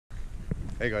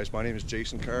Hey guys, my name is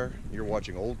Jason Carr. You're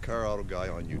watching Old Car Auto Guy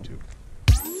on YouTube.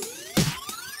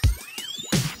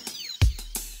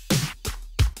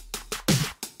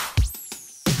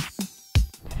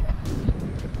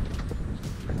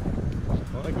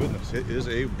 My goodness, it is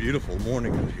a beautiful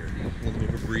morning out here. A little bit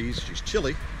of a breeze, she's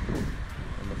chilly,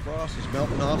 and the frost is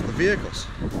melting off the vehicles.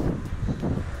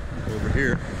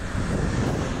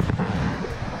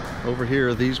 Over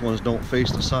here, these ones don't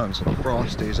face the sun, so the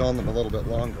frost stays on them a little bit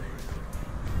longer.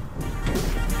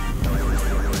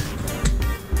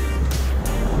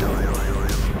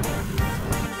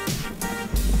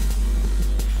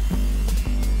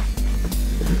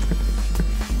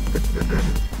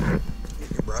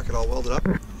 Get your bracket all welded up.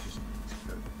 Just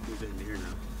move it into here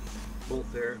now. Bolt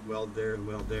there, weld there, and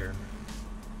weld there.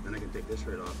 Then I can take this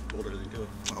right off, bolt everything to it.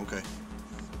 Okay.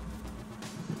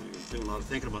 Doing a lot of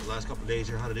thinking about the last couple of days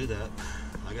here how to do that.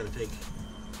 I got to take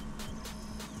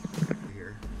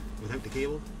here without the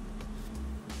cable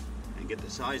and get the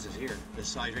sizes here. This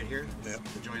size right here, yep,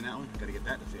 to join that one. Got to get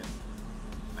that to fit.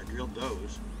 I drilled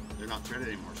those. They're not threaded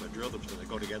anymore, so I drilled them so they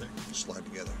go together. Slide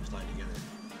together. Slide together.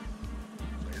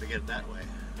 So I got to get it that way.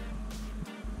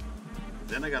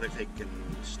 Then I got to take and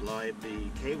slide the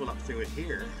cable up through it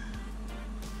here.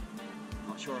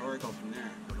 Not sure where I go from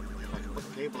there. If I can put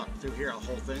the cable up through here, the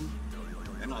whole thing,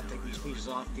 then I'll take these pieces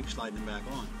off, keep sliding them back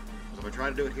on. So if I try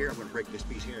to do it here, I'm going to break this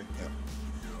piece here. Yep.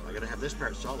 So I got to have this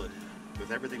part solid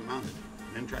with everything mounted,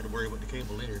 and then try to worry about the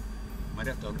cable later. Might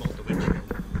have to unbolt the windshield. And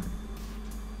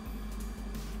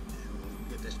we'll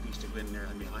get this piece to go in there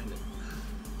and behind it.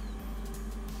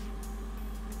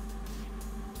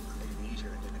 It'd be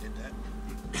easier if I did that.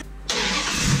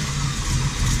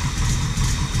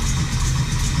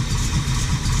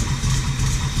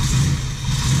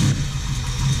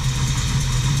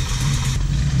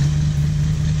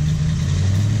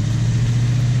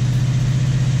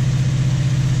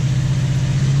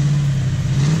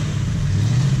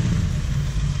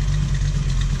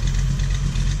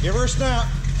 Give her a snap.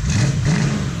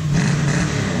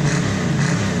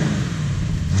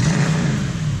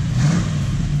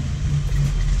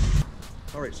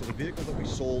 All right, so the vehicle that we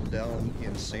sold down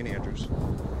in St. Andrews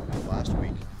last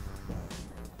week,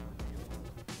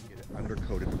 get it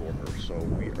undercoated for her. So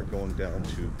we are going down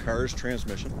to Carr's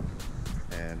Transmission,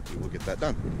 and we will get that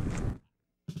done.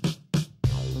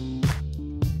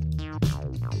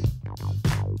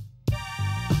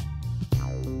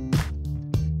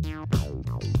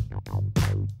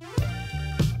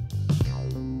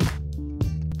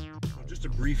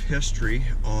 Brief history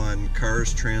on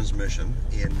Carr's Transmission.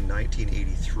 In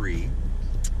 1983,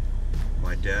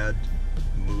 my dad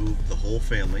moved the whole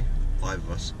family, 5 of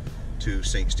us, to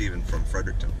St. Stephen from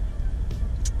Fredericton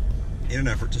in an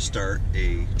effort to start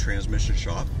a transmission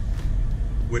shop,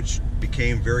 which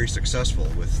became very successful.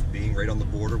 With being right on the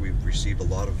border, we've received a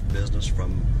lot of business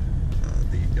from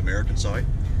the American side,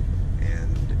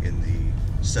 and in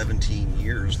the 17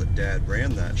 years that Dad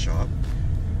ran that shop,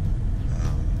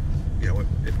 you know,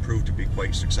 it proved to be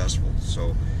quite successful.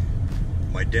 So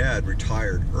my dad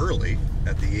retired early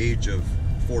at the age of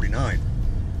 49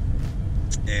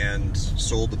 and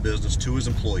sold the business to his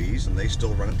employees, and they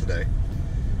still run it today.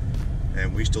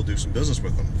 And we still do some business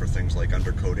with them for things like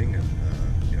undercoating and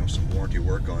you know, some warranty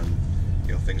work on,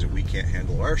 you know, things that we can't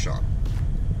handle at our shop.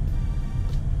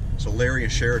 So Larry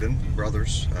and Sheridan,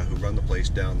 brothers, who run the place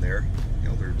down there, you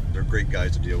know, they're great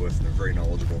guys to deal with, and they're very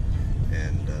knowledgeable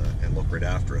and look right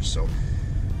after us. So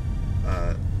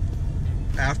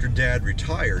after Dad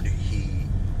retired, he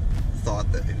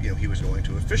thought that, you know, he was going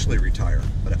to officially retire.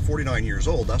 But at 49 years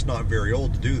old, that's not very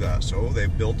old to do that. So they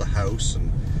built a house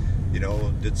and, you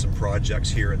know, did some projects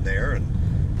here and there. And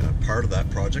part of that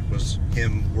project was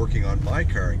him working on my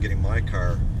car and getting my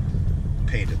car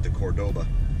painted, the Cordoba,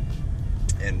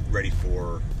 and ready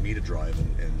for me to drive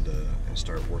and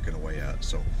start working away at.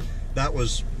 So that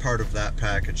was part of that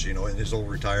package, you know, in his old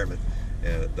retirement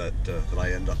that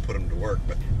I ended up putting him to work.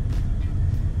 But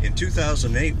in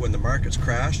 2008, when the markets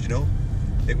crashed, you know,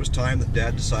 it was time that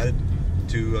Dad decided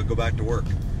to go back to work.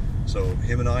 So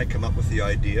him and I come up with the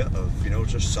idea of, you know,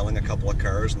 just selling a couple of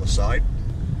cars on the side,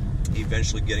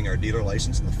 eventually getting our dealer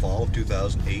license in the fall of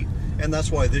 2008. And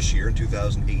that's why this year, in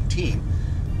 2018,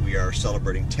 we are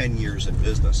celebrating 10 years in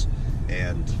business,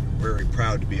 and very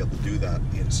proud to be able to do that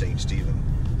in St. Stephen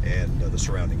and the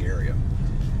surrounding area.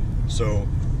 So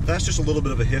that's just a little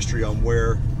bit of a history on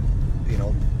where, you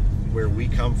know, where we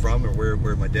come from, or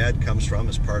where my dad comes from,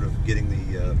 as part of getting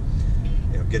the,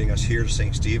 you know, getting us here to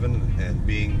St. Stephen and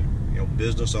being, you know,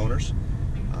 business owners.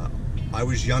 I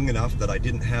was young enough that I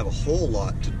didn't have a whole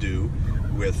lot to do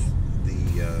with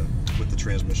the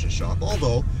transmission shop,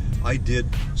 although I did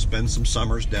spend some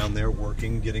summers down there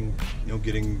working, getting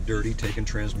dirty, taking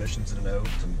transmissions in and out,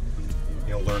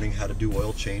 and learning how to do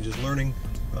oil changes, learning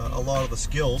a lot of the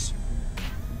skills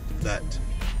that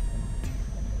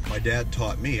my dad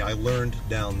taught me. I learned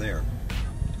down there.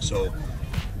 So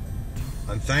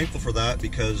I'm thankful for that,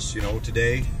 because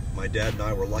today my dad and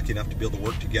I were lucky enough to be able to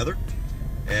work together,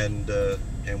 and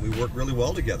we work really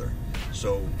well together.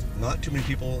 So not too many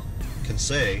people can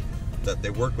say that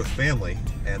they work with family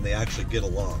and they actually get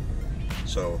along.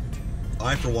 So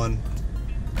I, for one,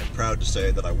 am proud to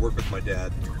say that I work with my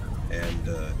dad, and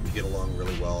we get along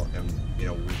really well, and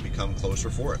we've become closer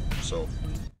for it. So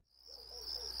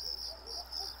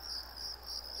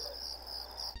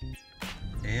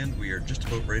and we are just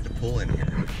about ready to pull in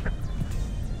here.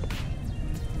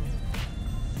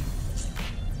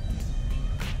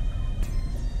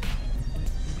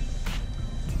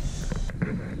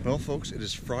 Well, folks, it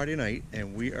is Friday night,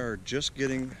 and we are just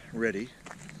getting ready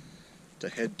to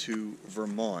head to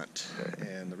Vermont.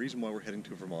 And the reason why we're heading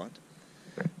to Vermont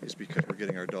is because we're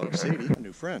getting our dog Sadie a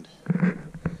new friend.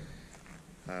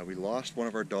 We lost one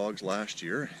of our dogs last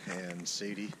year, and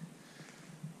Sadie,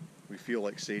 we feel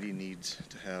like Sadie needs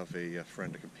to have a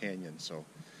friend, a companion. So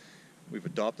we've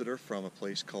adopted her from a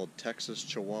place called Texas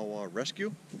Chihuahua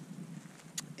Rescue,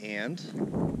 and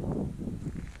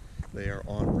they are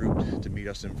en route to meet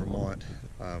us in Vermont.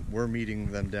 We're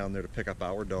meeting them down there to pick up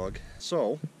our dog.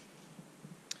 So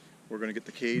we're going to get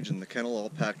the cage and the kennel all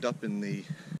packed up in the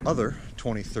other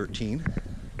 2013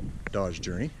 Dodge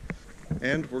Journey,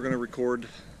 and we're going to record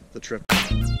the trip.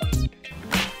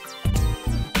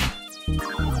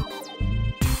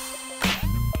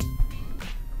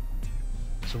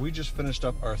 So we just finished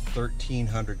up our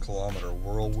 1,300 kilometer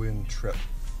whirlwind trip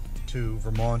to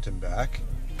Vermont and back.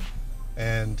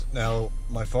 And now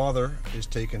my father is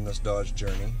taking this Dodge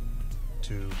Journey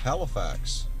to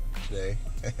Halifax today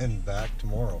and back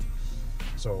tomorrow.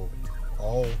 So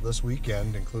all this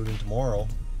weekend, including tomorrow,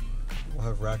 we'll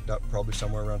have racked up probably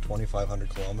somewhere around 2,500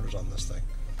 kilometers on this thing.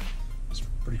 It's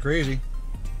pretty crazy.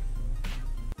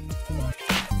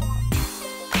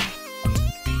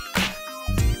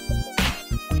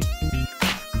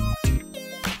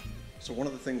 So one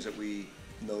of the things that we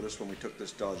noticed when we took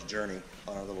this Dodge Journey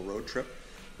on our little road trip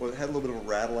was it had a little bit of a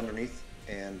rattle underneath,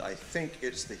 and I think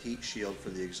it's the heat shield for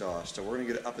the exhaust. So we're going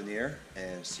to get it up in the air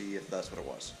and see if that's what it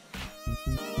was.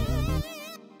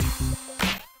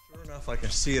 Sure enough, I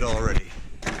can see it already.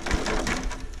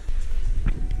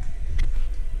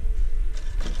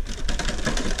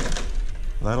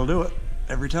 That'll do it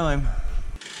every time.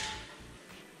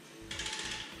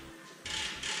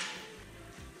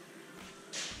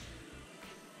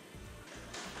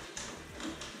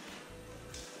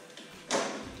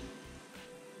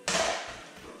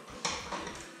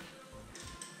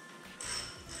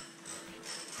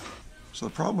 So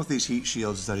the problem with these heat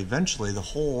shields is that eventually the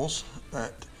holes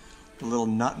that the little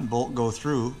nut and bolt go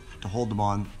through to hold them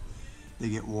on, they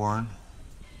get worn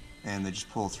and they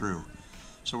just pull through.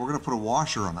 So we're going to put a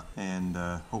washer on it and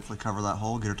hopefully cover that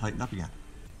hole, get her tightened up again.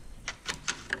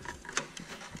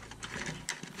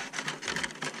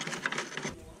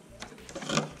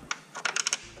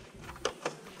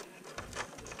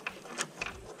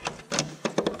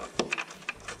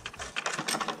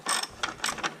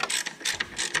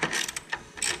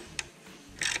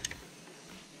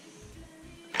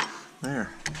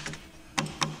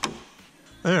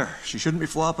 There, she shouldn't be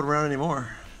flopping around anymore.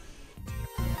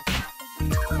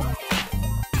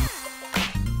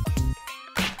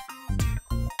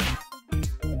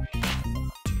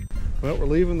 Well, we're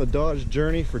leaving the Dodge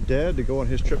Journey for Dad to go on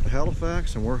his trip to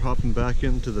Halifax, and we're hopping back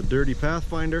into the dirty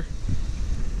Pathfinder.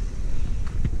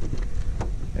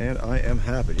 And I am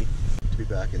happy to be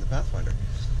back in the Pathfinder.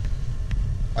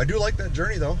 I do like that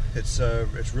Journey though. It's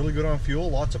really good on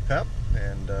fuel, lots of pep,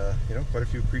 and you know, quite a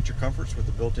few creature comforts with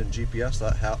the built-in GPS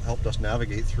that helped us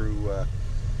navigate through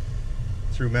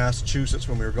Massachusetts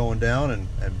when we were going down,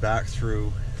 and back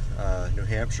through New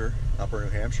Hampshire, upper New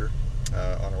Hampshire,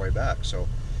 on our way back. So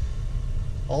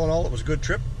all in all, it was a good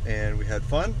trip and we had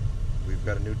fun. We've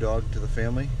got a new dog to the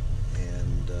family,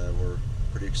 and we're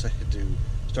pretty excited to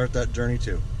start that journey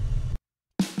too.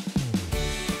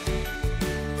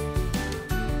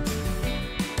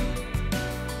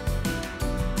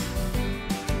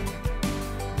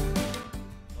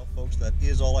 That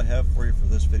is all I have for you for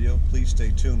this video. Please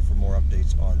stay tuned for more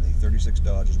updates on the 36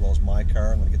 Dodge as well as my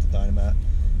car. I'm going to get the Dynamat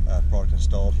product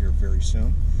installed here very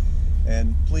soon.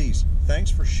 And please,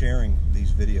 thanks for sharing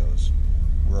these videos.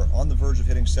 We're on the verge of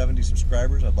hitting 70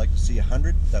 subscribers. I'd like to see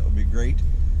 100. That would be great.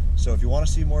 So if you want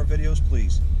to see more videos,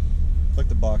 please click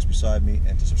the box beside me,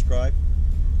 and to subscribe,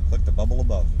 click the bubble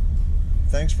above.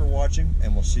 Thanks for watching,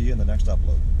 and we'll see you in the next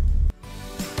upload.